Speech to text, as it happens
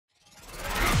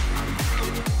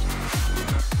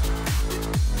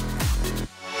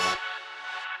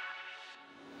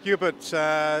Hubert,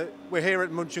 we're here at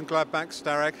Mönchengladbach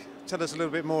Starrag. Tell us a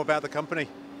little bit more about the company.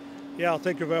 Yeah,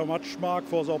 thank you very much, Mark,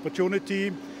 for the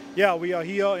opportunity. Yeah, we are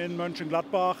here in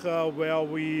Mönchengladbach where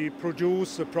we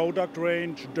produce the product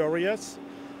range Dörries.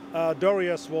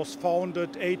 Dörries was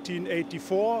founded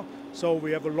 1884, so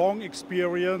we have a long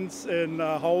experience in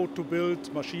how to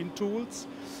build machine tools.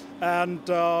 And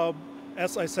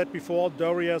as I said before,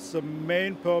 Dörries, the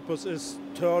main purpose is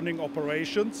turning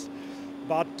operations.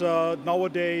 But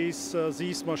nowadays,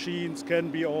 these machines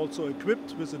can be also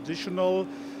equipped with additional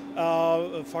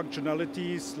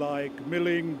functionalities like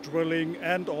milling, drilling,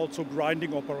 and also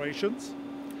grinding operations.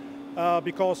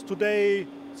 Because today,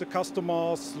 the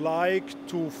customers like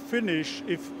to finish,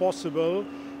 if possible,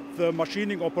 the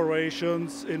machining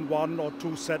operations in one or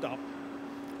two setups.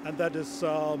 And that is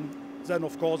then,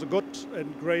 of course, a good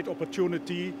and great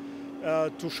opportunity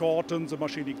to shorten the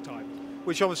machining time.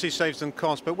 Which obviously saves them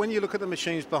cost, but when you look at the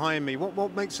machines behind me,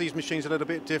 what makes these machines a little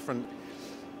bit different?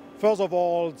 First of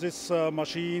all, these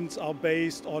machines are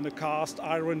based on a cast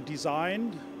iron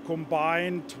design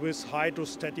combined with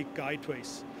hydrostatic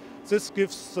guideways. This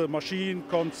gives the machine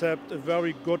concept a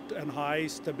very good and high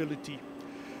stability.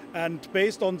 And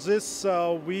based on this,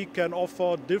 we can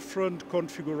offer different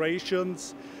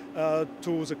configurations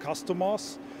to the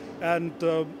customers, and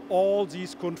all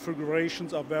these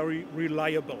configurations are very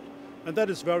reliable. And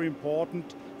that is very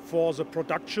important for the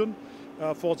production,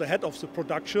 for the head of the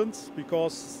productions,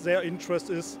 because their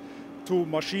interest is to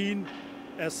machine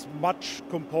as much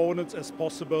components as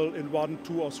possible in 1,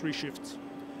 2, or 3 shifts.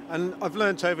 And I've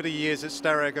learned over the years that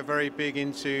Starrag are very big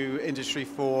into Industry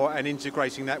 4 and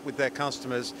integrating that with their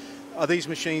customers. Are these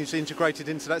machines integrated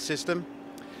into that system?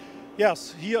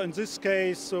 Yes, here in this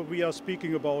case we are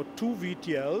speaking about 2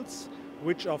 VTLs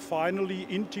which are finally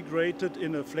integrated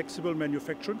in a flexible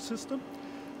manufacturing system.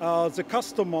 The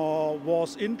customer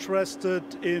was interested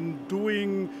in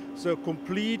doing the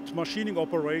complete machining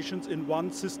operations in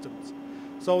one system.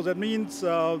 So that means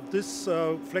this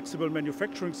flexible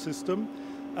manufacturing system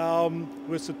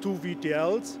with the 2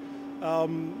 VTLs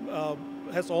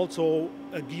has also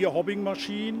a gear hobbing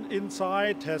machine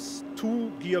inside, has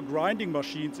 2 gear grinding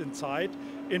machines inside.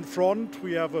 In front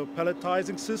we have a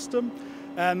pelletizing system,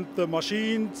 and the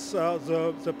machines,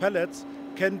 the pellets,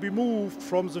 can be moved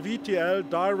from the VTL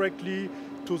directly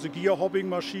to the gear hobbing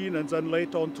machine and then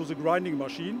later on to the grinding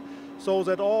machine, so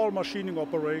that all machining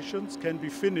operations can be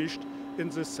finished in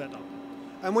this setup.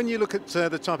 And when you look at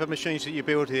the type of machines that you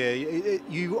build here,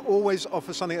 you always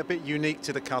offer something a bit unique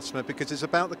to the customer because it's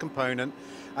about the component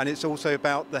and it's also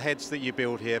about the heads that you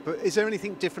build here. But is there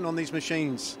anything different on these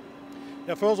machines?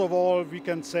 Yeah, first of all, we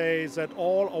can say that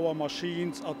all our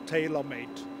machines are tailor-made.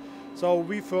 So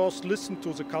we first listen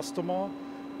to the customer,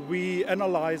 we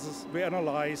analyze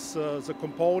the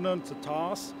component, the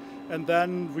task, and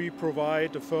then we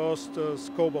provide a first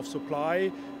scope of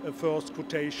supply, a first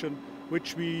quotation,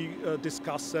 which we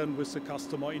discuss then with the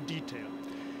customer in detail.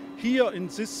 Here in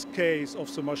this case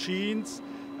of the machines,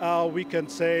 we can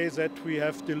say that we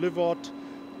have delivered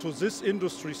to this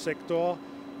industry sector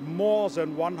more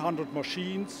than 100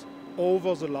 machines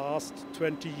over the last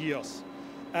 20 years.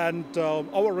 And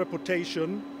our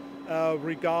reputation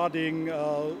regarding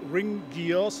ring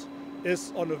gears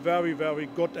is on a very, very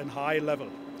good and high level.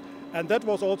 And that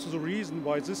was also the reason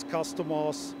why these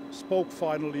customers spoke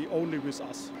finally only with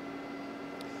us.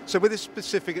 So with this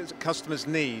specific customer's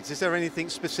needs, is there anything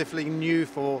specifically new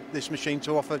for this machine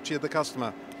to offer to the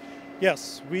customer?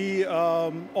 Yes, we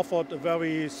offered a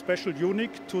very special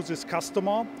unique to this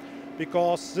customer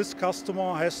because this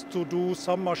customer has to do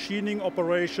some machining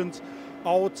operations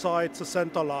outside the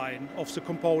center line of the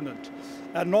component.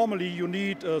 And normally you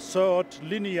need a third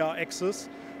linear axis,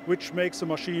 which makes the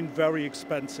machine very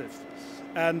expensive.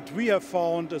 And we have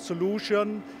found a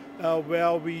solution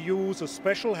where we use a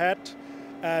special head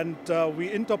and we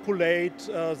interpolate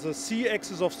the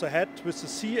C-axis of the head with the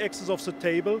C-axis of the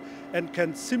table and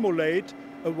can simulate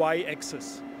a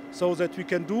Y-axis so that we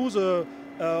can do the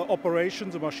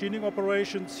operations, the machining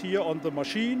operations here on the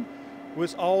machine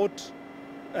without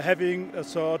having a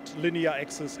third linear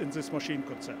axis in this machine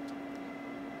concept.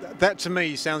 That to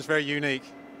me sounds very unique.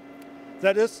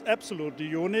 That is absolutely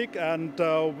unique, and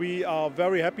we are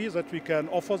very happy that we can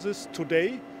offer this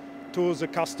today to the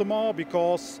customer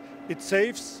because it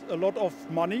saves a lot of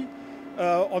money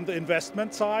on the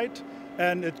investment side,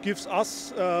 and it gives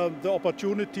us the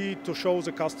opportunity to show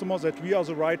the customer that we are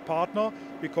the right partner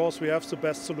because we have the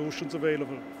best solutions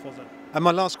available for them. And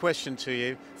my last question to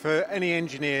you, for any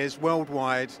engineers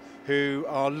worldwide who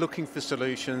are looking for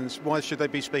solutions, why should they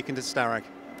be speaking to Starrag?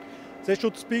 They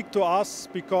should speak to us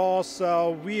because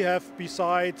we have,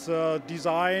 besides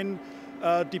design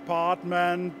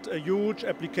department, a huge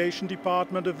application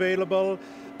department available.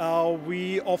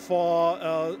 We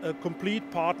offer a complete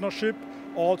partnership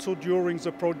also during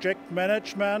the project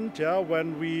management,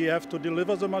 when we have to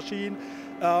deliver the machine,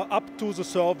 up to the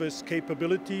service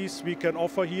capabilities we can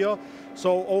offer here.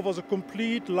 So over the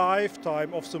complete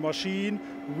lifetime of the machine,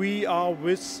 we are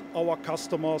with our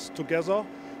customers together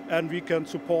and we can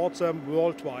support them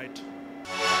worldwide.